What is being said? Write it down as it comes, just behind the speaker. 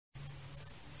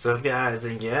So guys,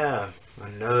 and yeah,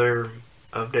 another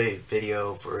update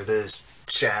video for this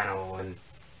channel, and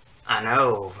I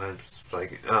know it's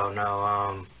like, oh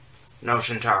no, no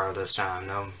Shintaro this time,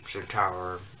 no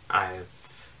Shintaro. I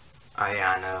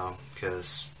know,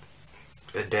 because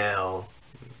Adele's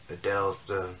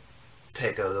the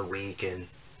pick of the week, and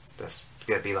that's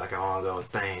gonna be like an ongoing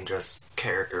thing. Just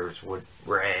characters with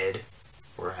red,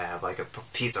 or have like a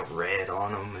piece of red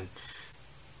on them, and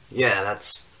yeah,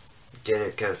 that's did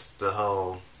it because the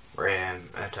whole RAM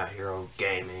anti-hero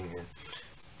gaming. And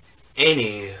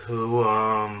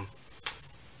anywho,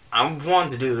 I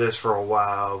wanted to do this for a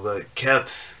while, but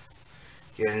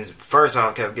first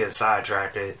off, kept getting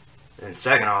sidetracked, and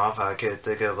second off, I could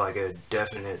think of like a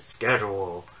definite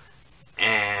schedule,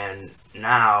 and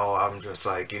now I'm just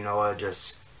like, you know what,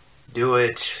 just do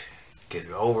it, get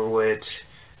it over with,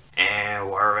 and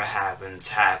whatever happens,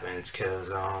 happens, because,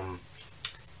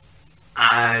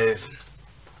 I've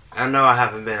I know I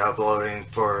haven't been uploading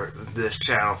for this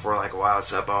channel for like a while.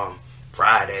 It's up on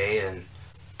Friday, and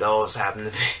those happen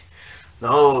to be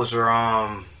those were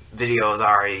videos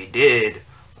I already did.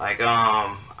 Like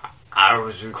I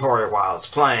was recorded while I was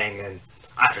playing, and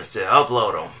I just did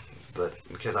upload them. But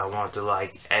because I want to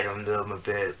like edit them a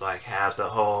bit, like have the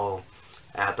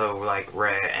like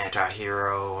red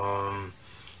anti-hero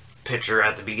picture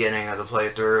at the beginning of the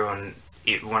playthrough, and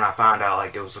when I found out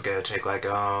like it was gonna take like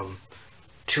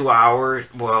 2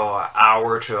 hours, well, an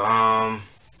hour to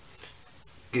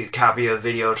get copy a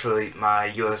video to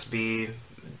my USB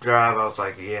drive, I was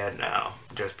like, yeah, no,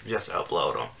 just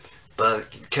upload them. But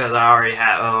because I already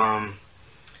had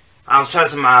I was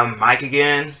testing my mic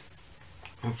again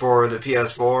for the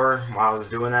PS4 while I was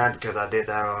doing that, because I did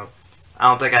that I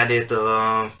don't think I did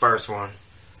the first one.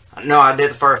 No, I did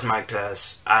the first mic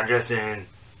test. I just didn't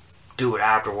do it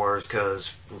afterwards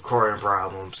because recording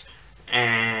problems.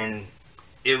 And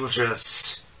it was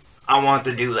just, I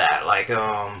wanted to do that, like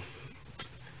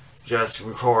just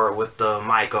record with the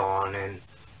mic on, and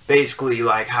basically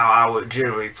like how I would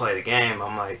generally play the game.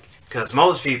 I'm like, because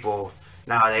most people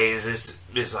nowadays is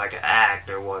like an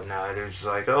act or whatnot. It's just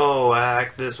like, oh, I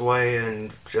act this way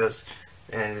and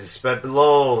expect the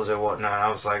lulls or whatnot.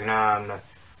 I was like, nah, I'm not.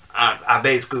 I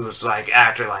basically was like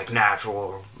acting like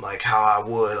natural, like how I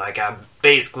would. Like I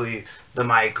basically, the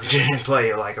mic didn't play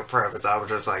it like a preface. I was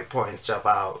just like pointing stuff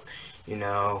out, you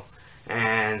know.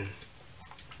 And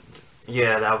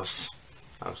yeah, that was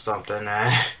something.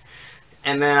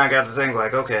 And then I got to think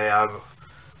like, okay,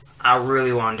 I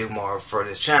really want to do more for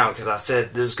this channel, because I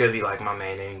said this was gonna be like my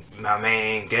main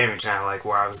gaming channel, like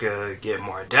where I was gonna get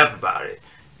more in depth about it.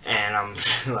 And I'm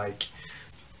like,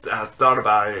 I thought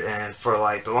about it, and for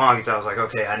like the longest, I was like,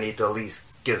 okay, I need to at least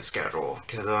get a schedule,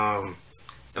 because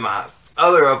in my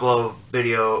other upload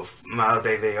video, my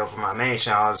update video for my main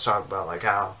channel, I was talking about like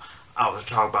how I was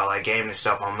talking about like gaming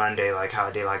stuff on Monday, like how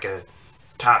I did like a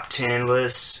top 10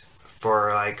 list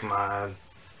for like that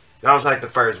was like the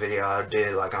first video I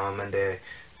did like on Monday.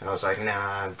 And I was like,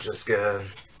 nah, I'm just gonna,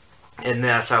 and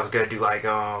then so I was gonna do like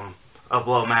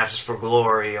upload matches for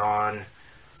glory on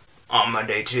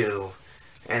Monday too.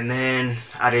 And then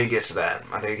I didn't get to that.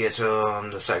 I didn't get to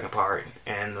the second part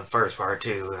and the first part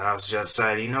too. And I was just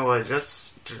saying, you know what,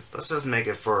 just let's just make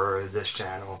it for this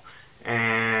channel.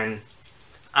 And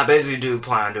I basically do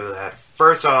plan on doing that.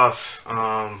 First off,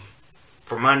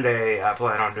 for Monday, I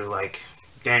plan on doing like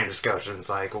game discussions,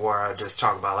 like where I just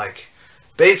talk about like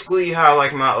basically how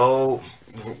like my old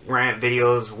rant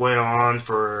videos went on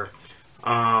for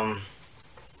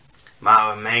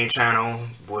my main channel,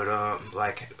 with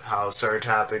like how certain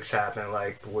topics happen,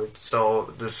 like with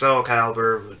the Soul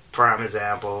Calibur, prime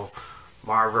example,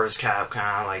 Marvel vs.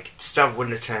 Capcom, like stuff with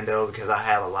Nintendo, because I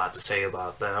have a lot to say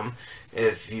about them.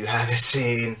 If you haven't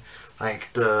seen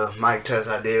like the mic test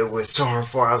I did with Storm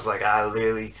 4, I was like,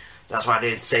 that's why I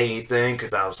didn't say anything,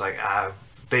 because I was like, I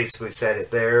basically said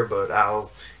it there, but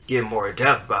I'll get more in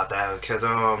depth about that, because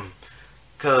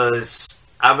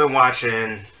I've been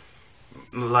watching,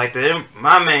 like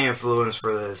my main influence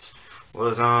for this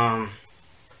was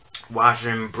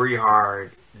watching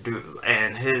Brehard do,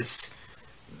 and his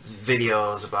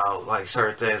videos about like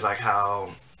certain things, like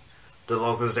how the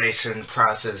localization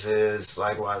process is,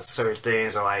 like why certain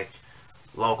things are like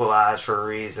localized for a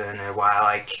reason, and why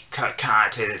like cut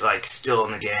content is like still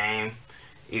in the game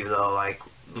even though like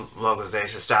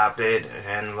localization stopped it,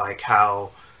 and like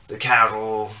how the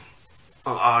casual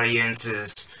audience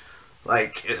is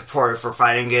like important for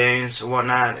fighting games and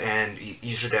whatnot. And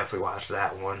you should definitely watch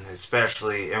that one,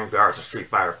 especially in regards to Street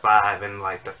Fighter V and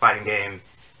like the fighting game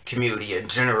community in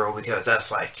general, because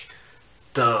that's like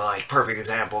the like perfect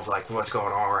example of like what's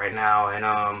going on right now.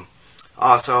 And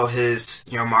Also, his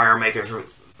Mario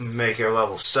Maker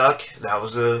levels suck. That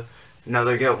was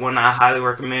another good one I highly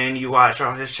recommend you watch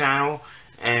on his channel.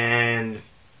 And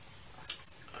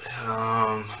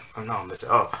I'm not missing.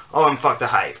 And Fuck the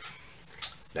Hype.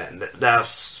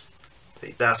 That's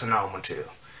another one too.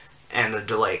 And the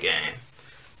delay game.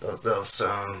 Those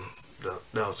are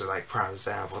like prime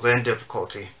examples. And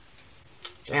difficulty.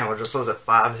 Damn, I just looked at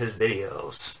 5 of his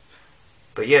videos.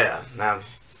 But yeah, now I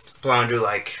plan to do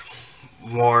like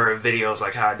more videos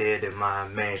like how I did in my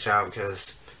main channel,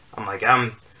 because I'm like,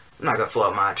 I'm not gonna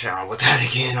flood my channel with that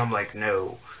again. I'm like,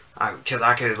 no. Because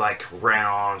I could like rant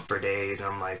on for days, and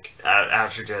I'm like, I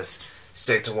should just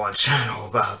stick to one channel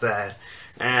about that.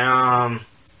 And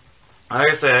like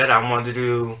I said, I wanted to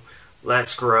do Let's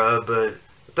Scrub, but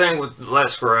the thing with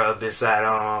Let's Scrub is that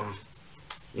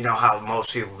you know how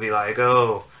most people be like,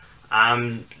 oh,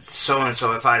 I'm so and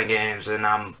so at fighting games, and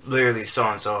I'm literally so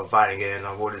and so at fighting games.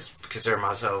 I wouldn't consider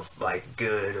myself like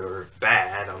good or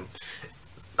bad. I'm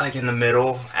like in the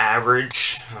middle,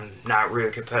 average. I'm not really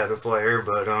a competitive player,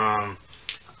 but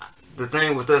the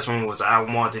thing with this one was I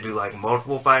wanted to do like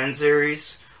multiple fighting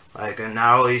series, like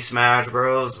not only Smash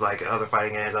Bros, like other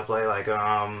fighting games I play, like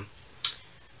Other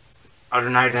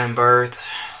Night in Birth,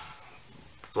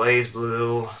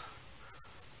 BlazBlue.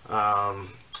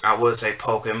 I would say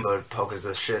Pokken, but Pokken's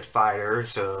a shit fighter,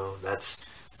 so that's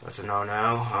a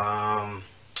no-no.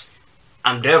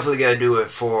 I'm definitely gonna do it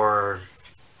for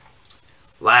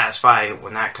Last Fight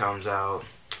when that comes out.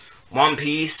 One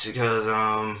Piece, because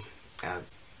I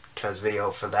test video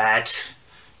for that,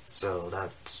 so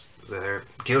that's there.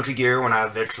 Guilty Gear when I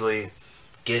eventually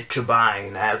get to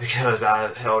buying that, because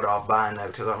I held off buying that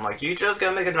because I'm like, you just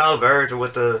gotta make another version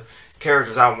with the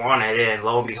characters I wanted, and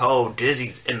lo and behold,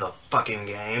 Dizzy's in the fucking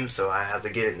game, so I have to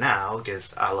get it now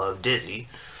because I love Dizzy.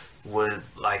 Would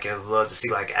like I'd love to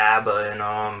see like Abba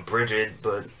and Bridget,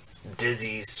 but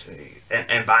Dizzy's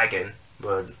and Biken,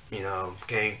 but you know,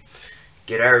 can't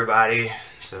get everybody,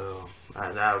 so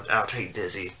I'll take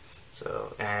Dizzy.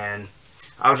 So, and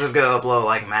I was just gonna upload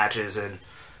like matches, and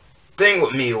thing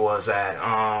with me was that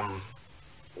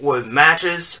with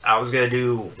matches, I was gonna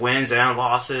do wins and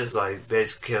losses, like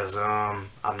basically because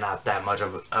I'm not that much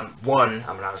of a one,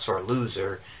 I'm not a sore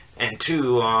loser, and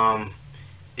two,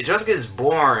 it just gets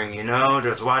boring, you know,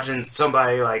 just watching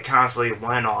somebody like constantly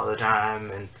win all the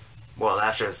time. And well,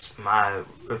 that's just my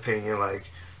opinion, like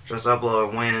just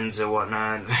upload wins and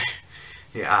whatnot.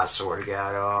 Yeah, I swear to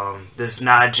God, this is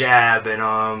not a jab, and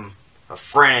a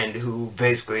friend who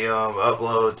basically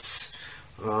uploads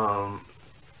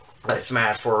like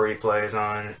Smash 4 replays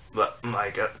on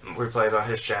replays on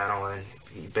his channel, and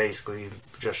he basically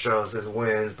just shows his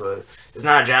wins, but it's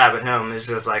not jabbing him. It's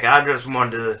just like I just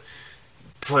wanted to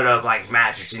put up like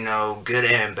matches, you know, good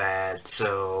and bad.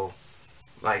 So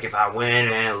like if I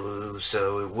win and lose,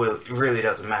 so it really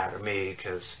doesn't matter to me,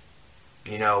 because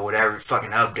you know, with every fucking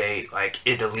update, like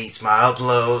it deletes my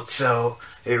upload, so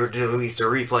it deletes the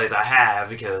replays I have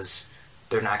because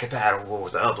they're not compatible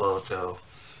with the upload. So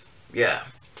yeah.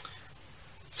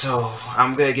 So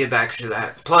I'm gonna get back to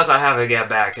that. Plus, I haven't get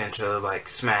back into like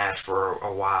Smash for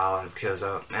a while, because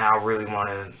I really want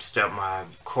to step my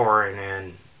core in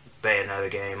and Bayonetta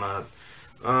game up.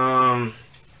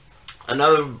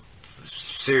 Another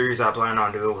series I plan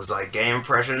on doing was like game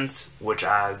impressions, which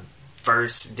I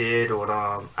first did with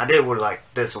I did with like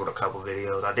this with a couple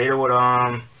videos. I did it with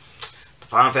the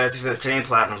Final Fantasy 15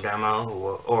 Platinum demo,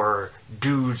 or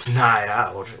Dude's Night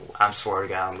Out. I swear to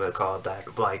God, I'm gonna call it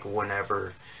that. Like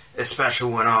whenever,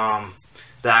 especially when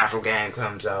the actual game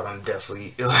comes out, I'm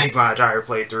definitely like my entire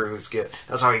playthrough is good.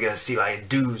 That's how you gotta see like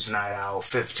Dude's Night Out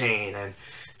 15, and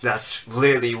that's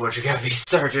literally what you gotta be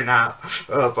searching up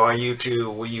on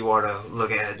YouTube when you want to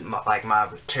look at my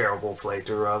terrible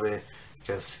playthrough of it,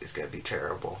 because it's gonna be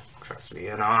terrible, trust me.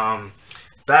 And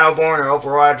Battleborn or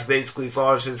Overwatch basically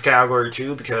falls in this category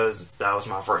too, because that was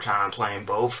my first time playing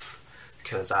both.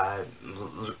 Because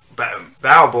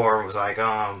Battleborn was like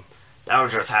that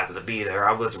was just happened to be there.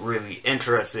 I wasn't really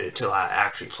interested until I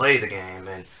actually played the game,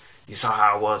 and you saw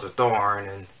how it was with Thorn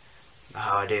and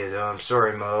how I did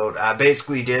story mode. I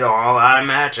basically did an online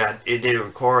match. It didn't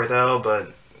record though,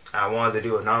 but I wanted to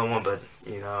do another one, but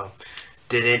you know,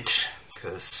 didn't,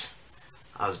 because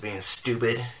I was being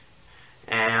stupid.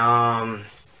 And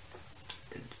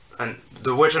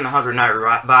The Witcher and the 100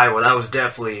 Night Bible, that was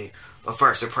definitely a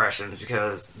first impression,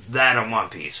 because that and One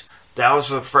Piece. That was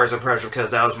the first impression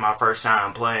because that was my first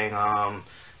time playing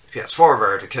PS4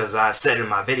 version, because I said in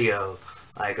my video,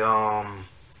 like,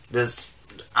 this,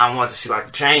 I want to see, like,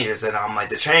 the changes, and I'm like,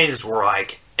 the changes were,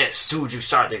 like, as soon as you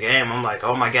start the game, I'm like,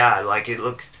 oh my God, like, it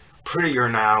looks prettier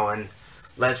now, and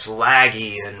less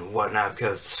laggy and whatnot,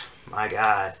 because my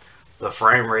god, the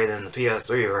frame rate in the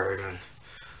PS3 version,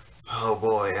 oh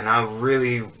boy. And I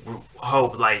really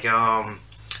hope, like, because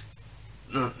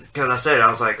I said, I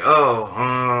was like,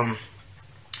 oh,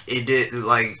 it did,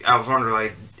 like, I was wondering,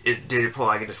 like, it did it pull,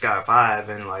 like, into Sky 5,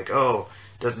 and, like, oh,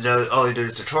 does it only do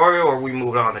the tutorial, or we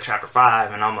moved on to Chapter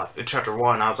 5, and I'm like, Chapter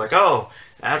 1, I was like, oh,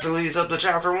 after it leads up to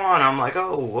Chapter 1, I'm like,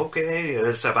 oh, okay,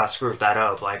 except I screwed that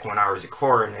up, like, when I was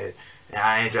recording it, and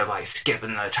I ended up, like,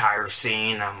 skipping the entire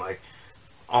scene. I'm like,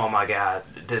 oh my god,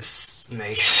 this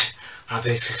makes, I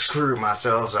basically screwed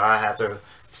myself, so I had to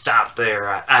stop there.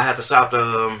 I had to stop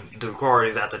the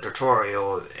recordings at the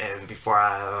tutorial, and before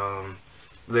I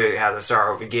literally had to start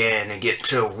over again and get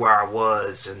to where I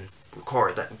was and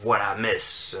record what I missed.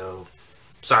 So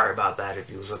sorry about that if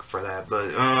you was looking for that.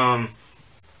 But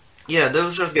yeah, this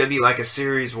was just gonna be like a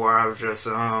series where I was just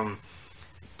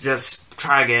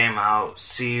try a game out,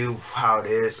 see how it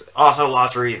is. Also,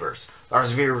 Lost Reavers.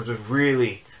 Lost Reavers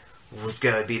was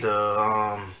gonna be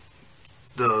the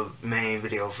main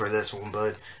video for this one,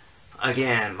 but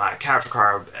again, my capture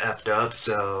card effed up,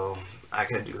 so I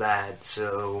couldn't do that.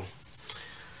 So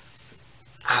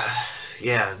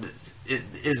yeah,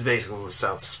 it's basically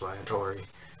self-explanatory,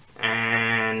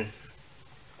 and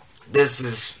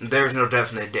there's no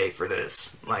definite date for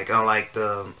this. Like, unlike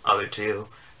the other two,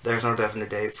 there's no definite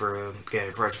date for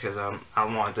getting purchased, because I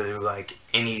want to do like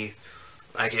any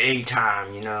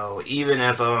time, you know, even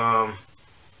if I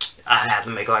have to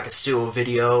make like a still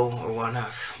video or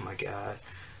whatnot. Oh my god,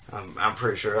 I'm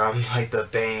pretty sure I'm like the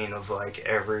bane of like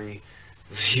every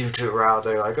YouTuber out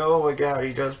there. Like, oh my god,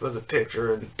 he just puts a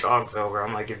picture and talks over.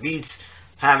 I'm like, it beats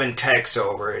having text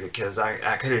over it, because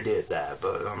I could have did that,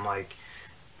 but I'm like,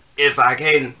 if I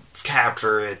can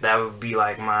capture it, that would be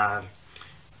like my,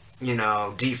 you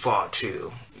know, default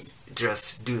to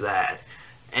just do that.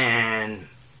 And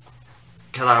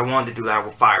because I wanted to do that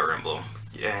with Fire Emblem,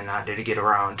 and I did get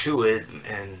around to it,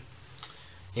 and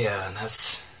yeah,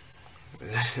 that's,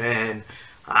 and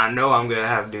I know I'm gonna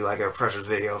have to do like a precious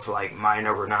video for like My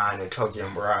Number 9 and Tokyo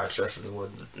Mirage, just as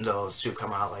those two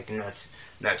come out like next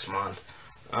month.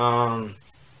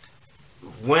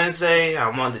 Wednesday, I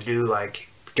wanted to do like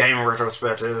game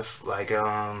retrospective, like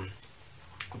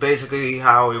basically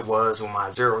how it was with my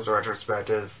Zeroes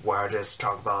retrospective, where I just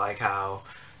talked about like how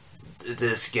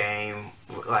this game,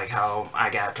 like how I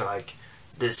got to like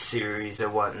this series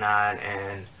and whatnot,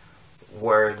 and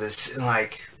where this,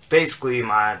 like, basically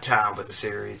my time with the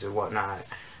series and whatnot,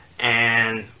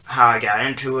 and how I got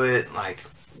into it, like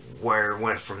where it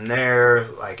went from there,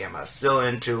 like am I still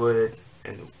into it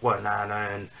and whatnot.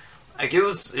 And like it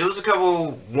was a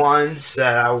couple ones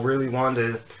that I really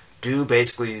wanted to do.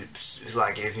 Basically,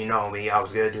 like, if you know me, I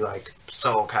was gonna do like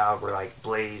Soul Calibur, like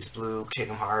Blaze Blue,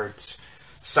 Kingdom Hearts,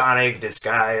 Sonic,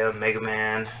 Disgaea, Mega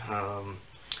Man,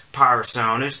 Power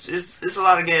Stone. It's a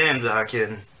lot of games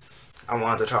that I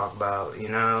wanted to talk about, you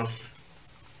know.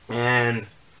 And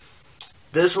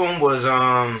this one was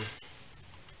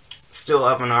still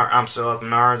up in I'm still up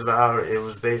in arms about it. It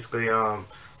was basically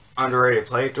underrated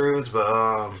playthroughs,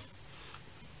 but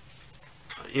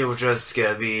it was just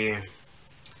gonna be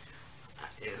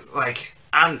like,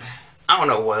 I don't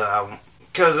know what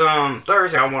because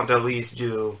Thursday I want to at least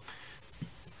do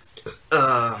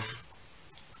a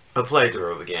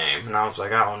playthrough of a game, and I was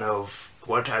like, I don't know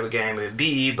what type of game it would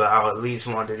be, but I at least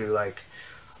want to do like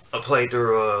a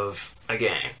playthrough of a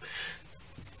game.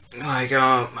 Like,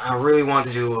 I really want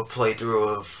to do a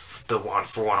playthrough of the One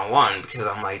for 101, because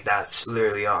I'm like, that's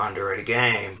literally an underrated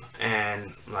game.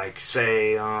 And like,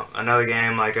 say another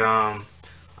game like I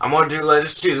want to do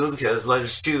Legends 2, because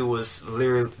Legends 2 was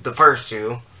literally the first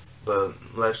two, but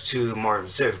Legends 2 more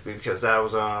specifically, because that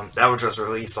was just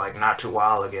released like not too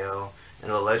while ago,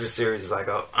 and the Legends series is like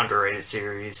a underrated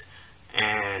series.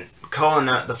 And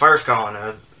Kona, the first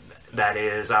Kona, that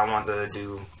is, I want to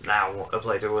do now a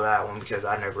playthrough with that one, because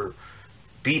I never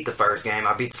beat the first game.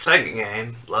 I beat the second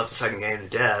game, loved the second game to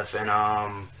death, and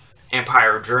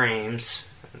Empire Dreams,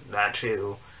 that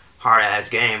too, hard ass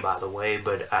game by the way,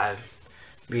 but I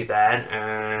beat that.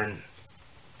 And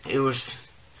it was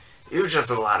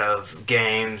just a lot of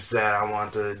games that I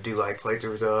wanted to do like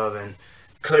playthroughs of, and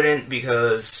couldn't,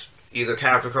 because either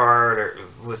capture card or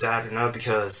was adding up,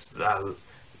 because the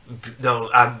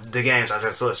games I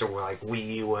just listed were like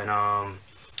Wii U and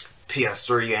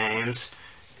PS3 games,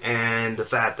 and the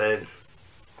fact that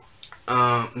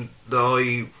the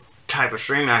only type of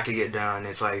streaming I could get done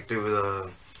is like through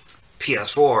the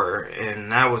PS4,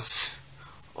 and that was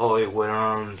only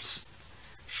with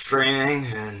streaming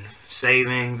and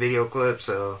saving video clips.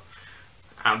 So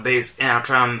I'm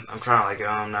trying like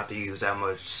not to use that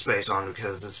much space on it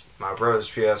because it's my brother's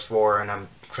PS4, and I'm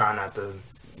trying not to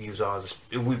use all this.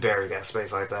 We barely got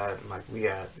space like that. Like we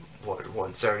got what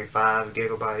 175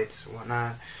 gigabytes,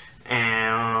 whatnot,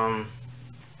 and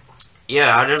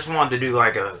yeah, I just wanted to do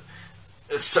like a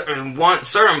certain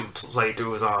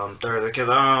playthroughs on Thursday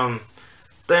because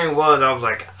thing was I was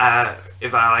like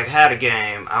if I like had a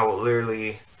game I would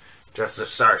literally just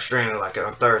start streaming like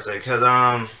on Thursday because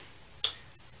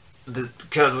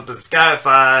with the Sky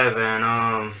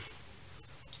 5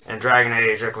 and Dragon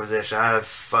Age Inquisition, I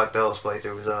fucked those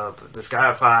playthroughs up. The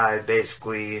Sky 5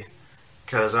 basically,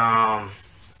 because I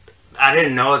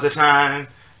didn't know at the time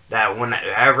that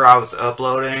whenever I was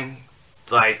uploading,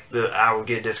 like I would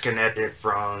get disconnected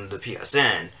from the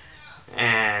PSN,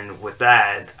 and with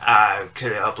that I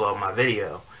couldn't upload my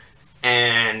video,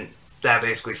 and that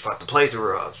basically fucked the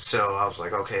playthrough up. So I was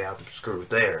like, okay, I'm screwed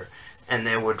there. And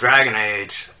then with Dragon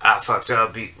Age, I fucked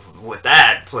up with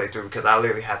that playthrough because I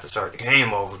literally had to start the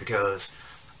game over because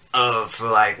of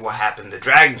like what happened to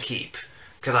Dragon Keep.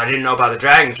 Because I didn't know about the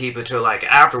Dragon Keep until like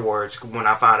afterwards when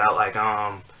I found out like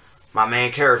my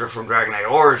main character from Dragon Age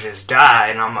Origins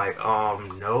died, and I'm like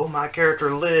no, my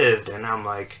character lived, and I'm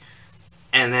like,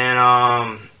 and then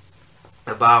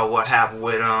about what happened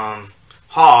with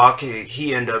Hawk,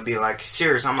 he ended up being like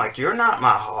serious. I'm like, you're not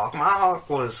my Hawk. My Hawk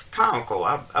was comical.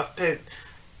 I picked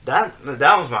that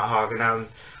was my Hawk, and I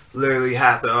literally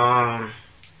had to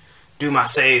do my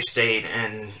save state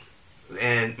and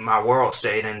my world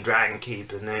state in Dragon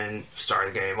Keep, and then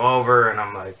start the game over. And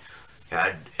I'm like,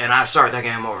 God, and I started that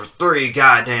game over 3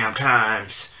 goddamn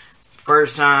times.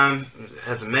 First time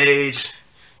as a mage,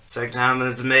 second time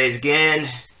as a mage again,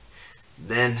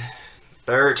 then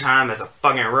third time as a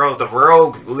fucking rogue. The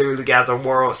rogue literally got the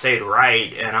world state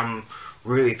right, and I'm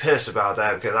really pissed about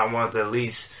that because I want to at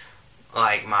least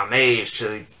like my mage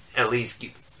to at least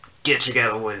get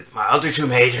together with my other 2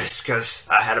 mages, because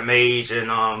I had a mage in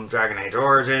Dragon Age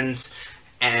Origins,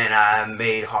 and I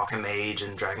made Hawk and Mage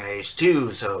in Dragon Age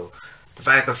 2, so the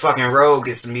fact the fucking rogue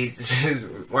gets to meet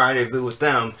rendezvous with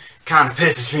them kind of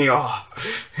pisses me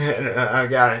off. And I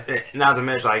got it. Not to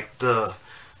mention like the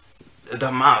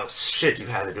amount of shit you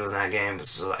had to do in that game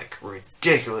is like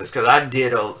ridiculous. Because I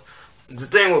did the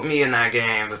thing with me in that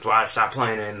game is why I stopped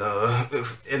playing in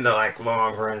the like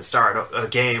long run and start a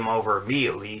game over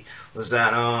immediately, was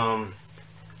that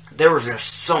there was just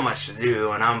so much to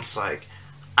do, and I'm just like,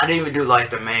 I didn't even do like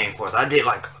the main quest. I did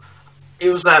like, it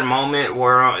was that moment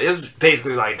where it was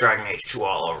basically like Dragon Age 2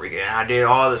 all over again. I did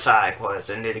all the side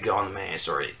quests and didn't go on the main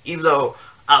story. Even though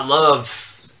I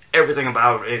love everything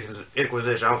about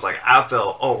Inquisition, I was like, I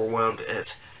felt overwhelmed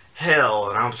as hell,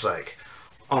 and I was like,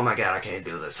 oh my god, I can't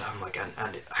do this. I'm like,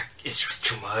 it's just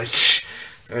too much.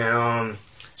 And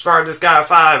as far as the Sky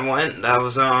 5 went, that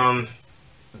was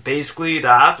basically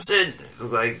the opposite.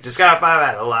 Like, the Sky 5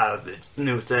 had a lot of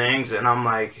new things, and I'm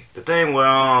like, the thing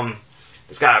with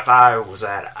the Sky 5 was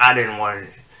that I didn't want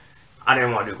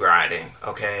to do grinding.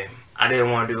 Okay, I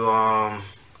didn't want to do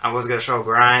I was gonna show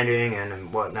grinding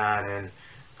and whatnot, and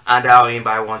I doubt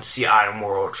anybody wants to see item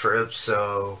world trips.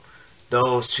 So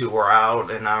those 2 were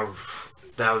out, and that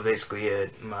was basically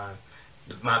it. My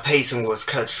pacing was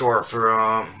cut short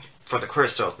for the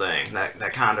crystal thing.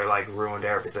 That kind of like ruined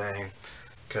everything,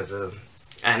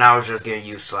 and I was just getting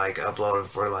used to like uploading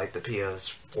for like the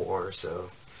PS4.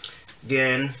 So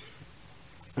again,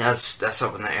 that's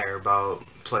up in the air about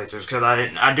playthroughs, because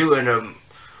I do end up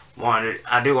want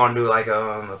to do like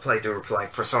a playthrough for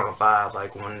like Persona 5,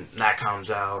 like when that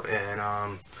comes out,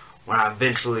 and when I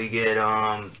eventually get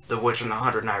The Witch and the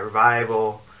 100 Night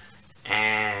Revival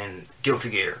and Guilty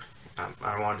Gear.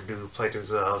 I want to do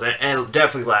playthroughs of those, and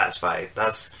definitely Last Fight.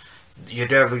 That's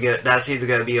either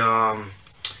gonna be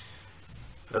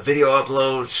a video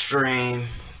upload stream,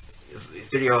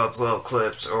 video upload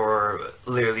clips, or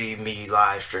literally me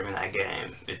live streaming that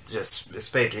game. It's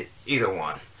basically either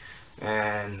one.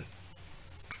 And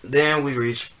then we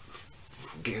reach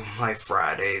like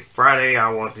Friday. Friday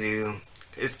I want to do,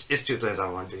 it's 2 things I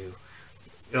want to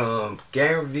do.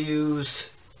 Game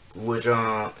reviews, which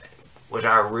I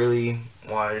really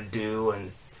want to do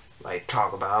and like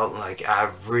talk about. Like,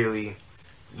 I really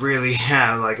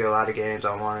have like a lot of games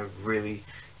I want to really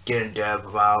get in depth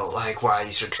about, like why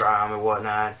you should try them and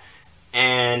whatnot.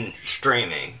 And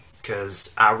streaming,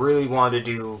 because I really want to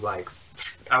do like,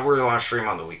 I really want to stream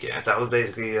on the weekends. That was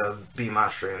basically be my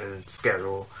streaming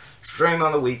schedule. Stream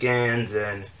on the weekends,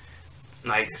 and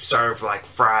like start for like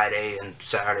Friday and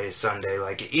Saturday, Sunday,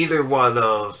 like either one of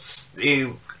those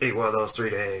 3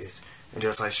 days, and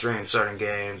just like stream certain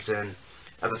games. And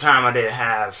at the time I didn't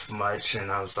have much, and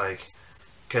I was like,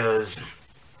 because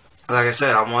like I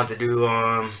said, I wanted to do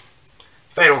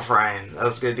Fatal Frame. That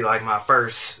was gonna be like my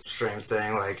first stream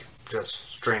thing, like just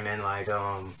streaming like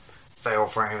Fatal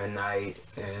Frame at night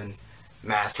and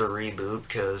Master Reboot,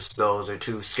 because those are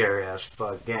two scary as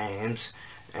fuck games.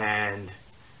 And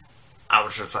I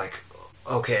was just like,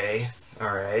 okay,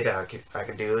 alright, I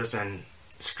could do this, and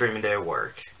streaming did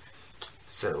work.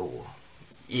 So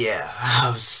yeah, I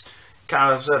was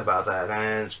kind of upset about that.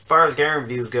 And as far as game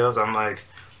reviews goes, I'm like,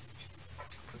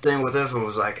 the thing with this one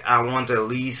was like, I want to at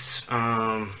least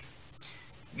show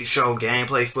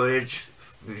gameplay footage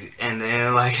and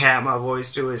then like have my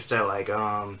voice to it instead of like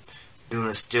doing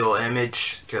a still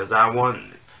image, because I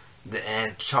want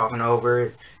and talking over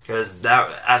it, because that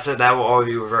I said that will all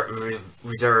be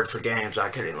reserved for games I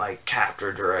couldn't like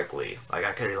capture directly, like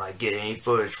I couldn't like get any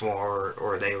footage for,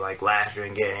 or they like last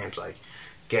in games, like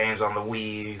games on the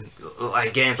Wii,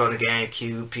 like games on the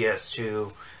GameCube,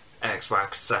 PS2,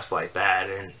 Xbox, stuff like that,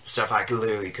 and stuff I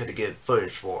literally could get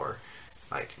footage for,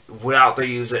 like without the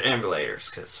use of emulators,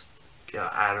 because you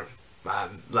know, my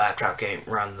laptop can't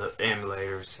run the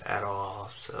emulators at all.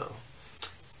 So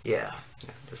yeah,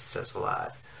 this says a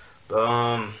lot.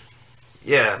 But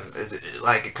yeah,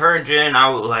 like the current gen,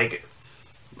 I would like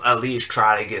at least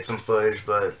try to get some footage,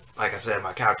 but like I said,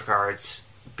 my capture card's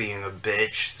being a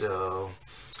bitch, so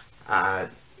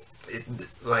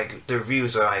like the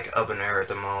reviews are like up in the air at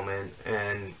the moment,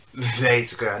 and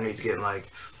basically I need to get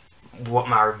like what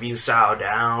my review style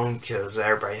down, because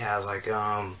everybody has like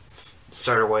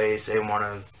certain ways they want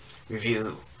to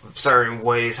review, certain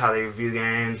ways how they review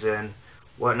games and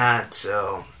whatnot,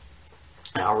 so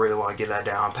I really want to get that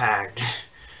down packed.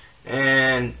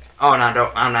 And oh, and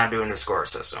I'm not doing the score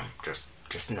system, just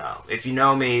know, if you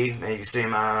know me and you see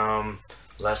my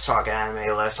Let's Talk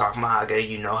Anime, Let's Talk Manga,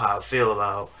 you know how I feel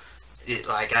about it.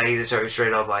 Like, I either tell you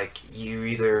straight up, like, you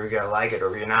either gotta like it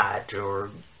or you're not,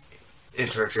 or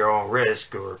enter at your own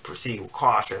risk, or proceed with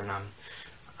caution.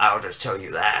 I'll just tell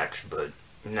you that. But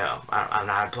no, I'm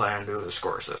not planning to do a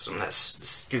score system. That's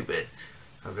stupid.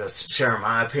 I'm just sharing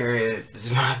my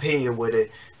opinion with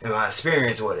it, and my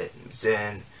experience with it,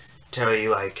 and tell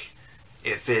you like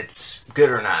if it's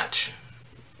good or not,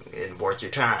 and worth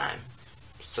your time.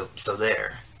 So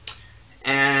there.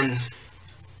 And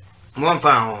one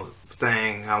final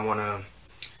thing I wanna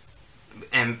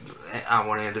end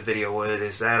the video with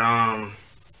is that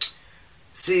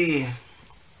see,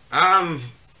 I'm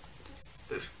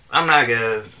not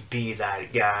gonna be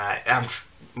that guy. I'm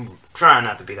trying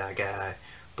not to be that guy,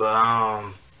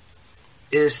 but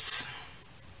this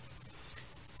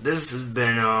has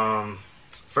been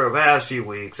for the past few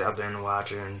weeks I've been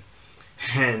watching,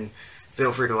 and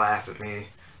feel free to laugh at me,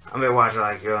 I've been watching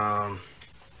like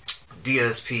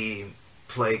DSP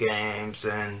play games,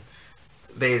 and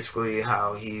basically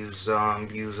how he's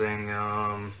using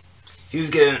he was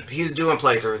doing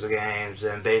playthroughs of games,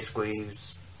 and basically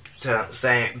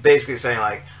saying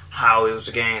like how it was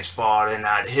the game's fault and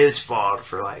not his fault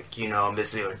for, like, you know,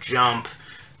 missing a jump,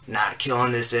 not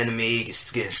killing this enemy,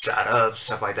 getting shot up,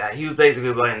 stuff like that. He was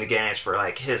basically blaming the games for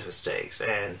like his mistakes,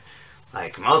 and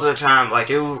like most of the time, like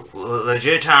it was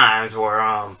legit times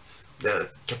where the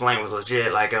complaint was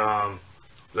legit, like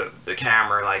the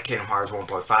camera, like Kingdom Hearts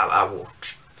 1.5,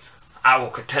 I will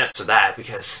contest to that,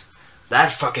 because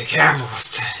that fucking camera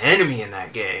was the enemy in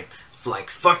that game. Like,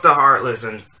 fuck the Heartless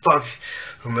and fuck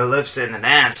Maleficent and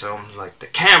Ansem. Like, the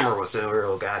camera was the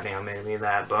real goddamn enemy of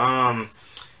that. But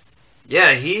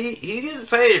yeah, he gets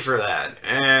paid for that.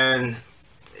 And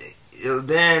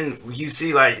then you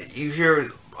see, like, you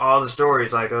hear all the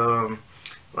stories, like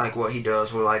what he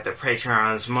does with like the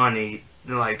Patreon's money,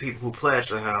 like people who pledge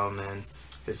to him and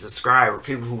his subscriber,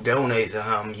 people who donate to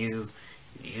him. You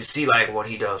see like what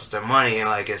he does with their money, and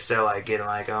like instead of like getting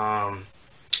like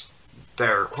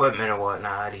better equipment or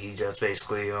whatnot, he just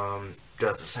basically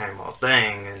does the same old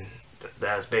thing, and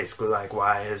that's basically like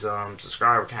why his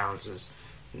subscriber counts is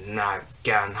not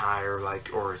gotten higher, like,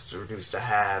 or it's reduced to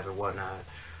half or whatnot.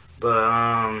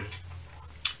 But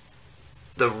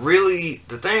the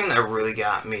thing that really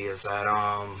got me is that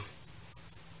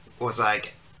was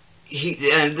like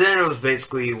and then it was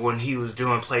basically when he was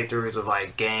doing playthroughs of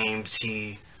like games,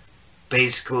 he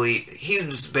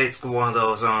was basically one of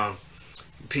those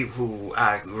people who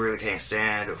I really can't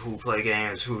stand, who play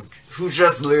games, who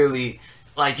just literally,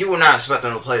 like, you would not expect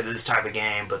them to play this type of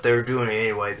game, but they're doing it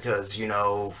anyway because, you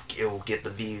know, it will get the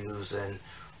views and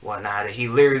whatnot. And he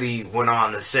literally went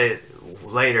on to say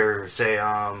later,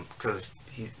 because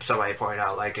somebody pointed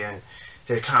out, like in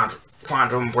his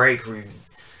Quantum Break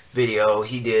video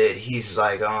he's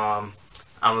like, I'm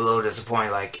a little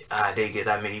disappointed, like, I didn't get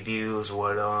that many views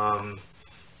with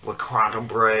with Quantum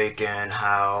Break and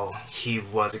how he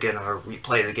wasn't gonna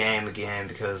replay the game again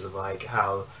because of like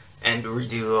how and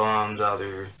redo the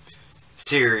other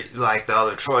series, like the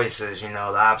other choices, you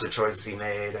know, the opposite choices he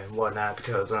made and whatnot,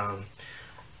 because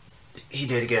he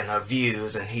didn't get enough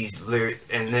views, and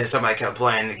and then somebody kept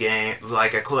playing the game,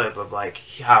 like a clip of like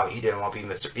how he didn't want to be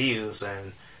Mr. Views,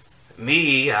 and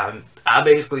me, I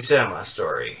basically said my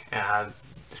story, and I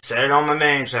said it on my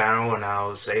main channel, and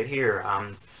I'll say it here.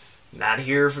 I'm not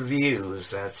here for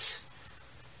views. That's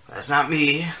not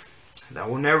me. That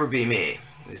will never be me.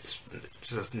 It's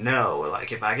just no.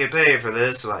 Like, if I get paid for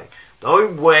this, like, the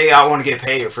only way I want to get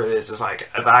paid for this is like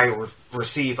if I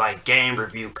receive like game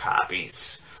review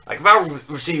copies. Like, if I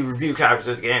receive review copies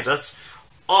of the games, that's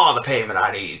all the payment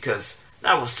I need, because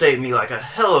that will save me like a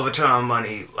hell of a ton of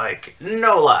money. Like,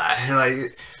 no lie.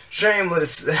 Like,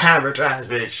 shameless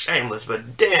advertisement, shameless,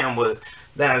 but damn, would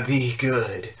that be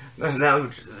good.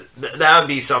 That would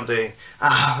be something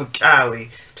I'll kindly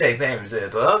take payments in.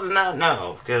 But other than that,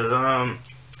 no, because I'm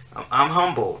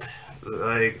humbled.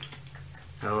 Like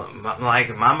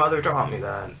my mother taught me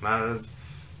that.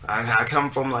 I come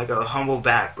from like a humble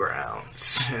background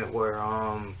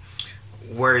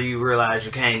where you realize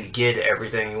you can't get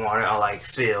everything you want. I like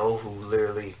Phil,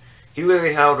 he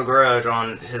literally held a grudge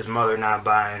on his mother not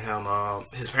buying him,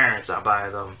 his parents not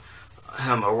buying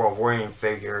him a Wolverine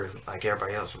figure like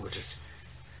everybody else, which is,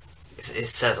 it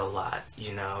says a lot,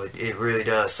 you know. It really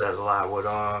does say a lot with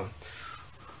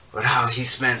how he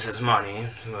spends his money.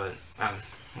 But I'm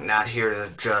not here to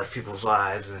judge people's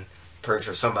lives, and pretty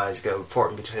sure somebody's gonna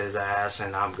report me to his ass,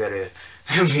 and I'm gonna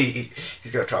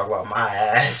he's gonna talk about my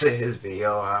ass in his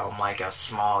video. I'm like a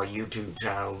small YouTube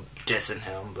channel dissing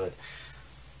him, but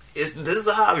this is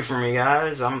a hobby for me,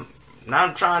 guys. I'm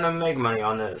not trying to make money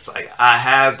on this. Like, I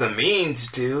have the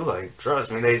means to. Like, trust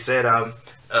me, they said I'm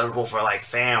eligible for like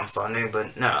fam funding,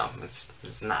 but no, it's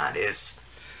not.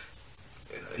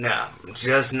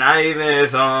 Just not even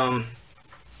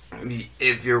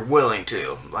if you're willing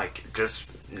to. Like, just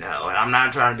no. And I'm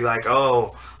not trying to be like,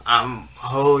 oh, I'm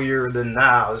holier than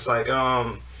thou. It's like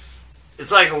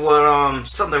what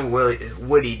something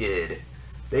Woody did.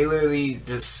 They literally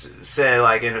just said,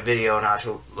 like, in a video not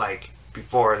too, like,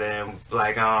 before then,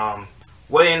 like,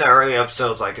 way in the early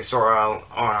episodes, like, it's sort of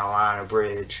on a line of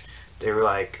bridge, they were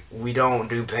like, we don't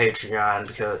do Patreon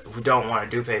because, we don't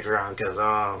want to do Patreon because,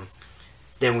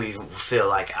 then we feel,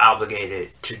 like, obligated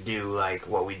to do, like,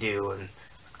 what we do, and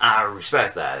I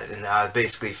respect that, and I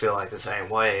basically feel like the same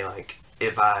way. Like,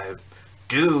 if I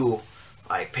do,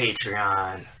 like,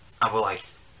 Patreon, I will, like,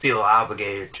 feel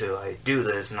obligated to like do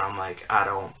this, and I'm like, I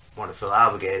don't want to feel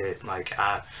obligated. Like,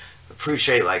 I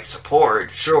appreciate like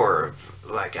support, sure,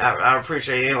 like I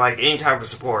appreciate like any type of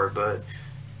support, but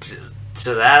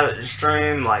to that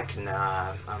extreme, like,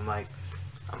 nah. I'm like,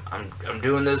 I'm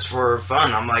doing this for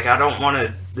fun. I'm like, I don't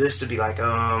want this to be like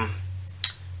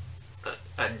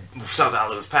something I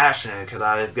lose passion in, because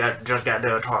I just got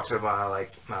done talking to my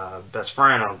best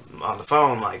friend on the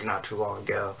phone like not too long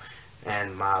ago.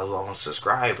 And my lone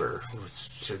subscriber, who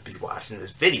should be watching this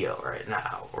video right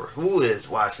now, or who is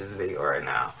watching this video right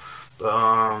now.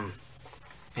 But,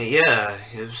 yeah,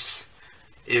 it was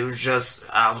just,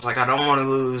 I was like, I don't want to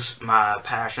lose my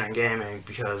passion in gaming,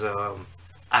 because,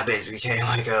 I basically became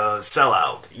like a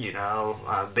sellout, you know.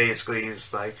 I basically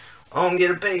was like, oh, I'm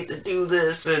getting paid to do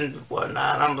this and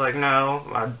whatnot. I'm like, no,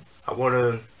 I want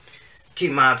to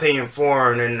keep my opinion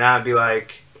formed and not be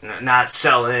like, not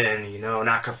sell in, you know,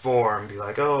 not conform, be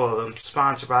like, oh, I'm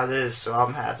sponsored by this, so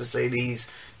I'm gonna have to say these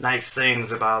nice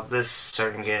things about this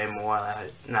certain game or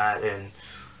whatnot, and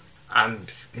I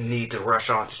need to rush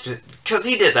on, because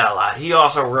he did that a lot. He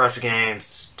also rushed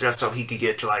games just so he could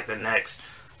get to, like, the next,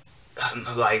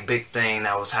 like, big thing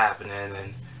that was happening,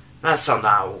 and that's something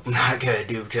I'm not gonna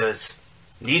do, because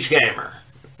niche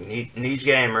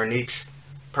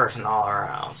person all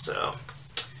around, so,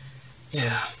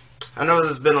 yeah. I know this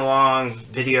has been a long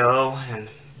video, and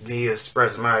me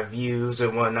expressing my views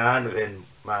and whatnot, and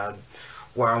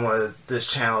where I wanted this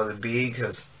channel to be,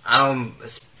 because I don't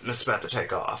expect to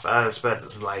take off. I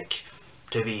expect, like,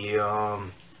 to be,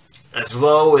 as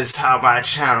low as how my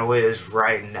channel is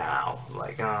right now.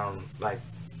 Like,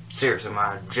 seriously,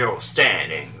 my general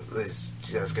standing is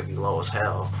just gonna be low as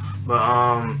hell.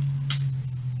 But,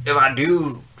 if I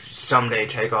do someday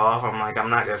take off, I'm like,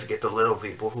 I'm not gonna forget the little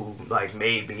people who like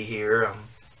made me here. I'm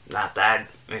not that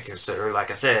inconsiderate. Like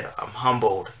I said, I'm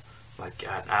humbled. Like,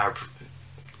 I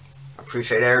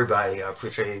appreciate everybody. I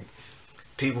appreciate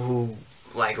people who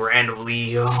like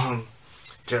randomly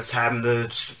just happen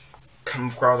to come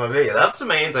across my video. That's the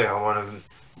main thing I want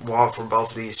from both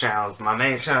of these channels. My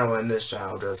main channel and this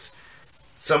channel, just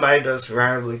somebody just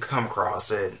randomly come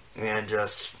across it and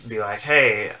just be like,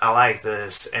 hey, I like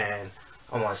this and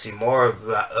I want to see more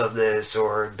of this,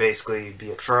 or basically be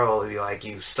a troll and be like,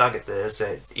 you suck at this,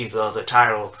 and even though the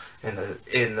title in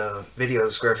the video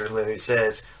description literally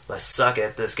says, let's suck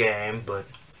at this game, but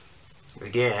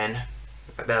again,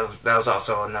 that was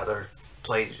also another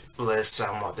playlist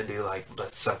I want to do, like,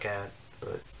 let's suck at,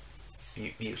 but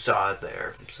you saw it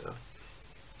there, so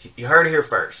you heard it here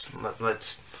first.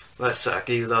 Let's suck,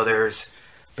 even though there's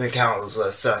been countless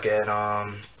let's suck at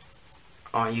on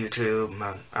YouTube.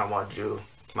 I want to do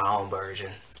my own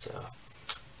version, so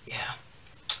yeah.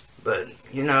 But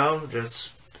you know,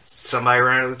 just somebody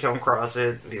randomly come across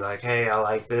it, be like, hey, I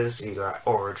like this, either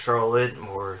or troll it,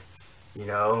 or you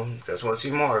know, just want to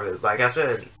see more of it. Like I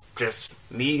said, just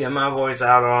me getting my voice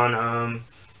out on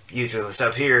YouTube.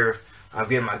 Except here, I'm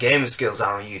getting my gaming skills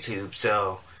out on YouTube,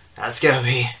 so that's gonna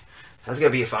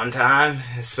be a fun time,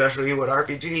 especially with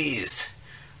RPGs.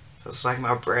 So it's like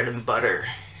my bread and butter,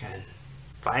 and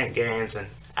fighting games and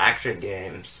action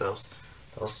games.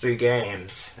 Those three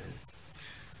games. And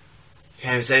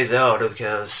can't even say Zelda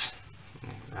because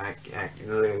I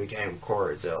literally can't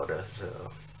record Zelda.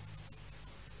 So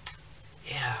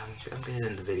yeah, I'm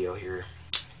getting the video here.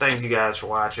 Thank you guys for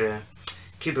watching.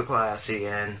 Keep it classy,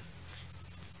 and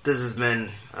this has been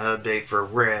an update for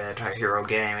Red Hero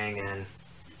Gaming, and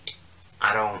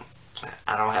I don't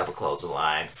have a closing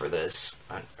line for this.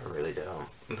 I really don't.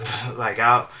 Like,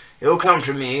 it'll come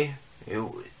to me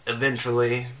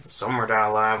eventually, somewhere down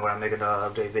the line when I make another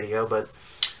update video. But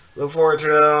look forward to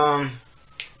the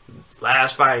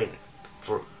last fight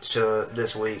to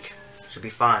this week. Should be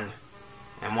fun,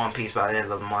 and One Piece by the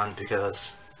end of the month,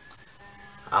 because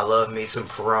I love me some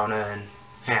Perona and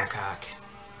Hancock.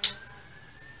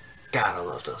 Gotta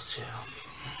love those two.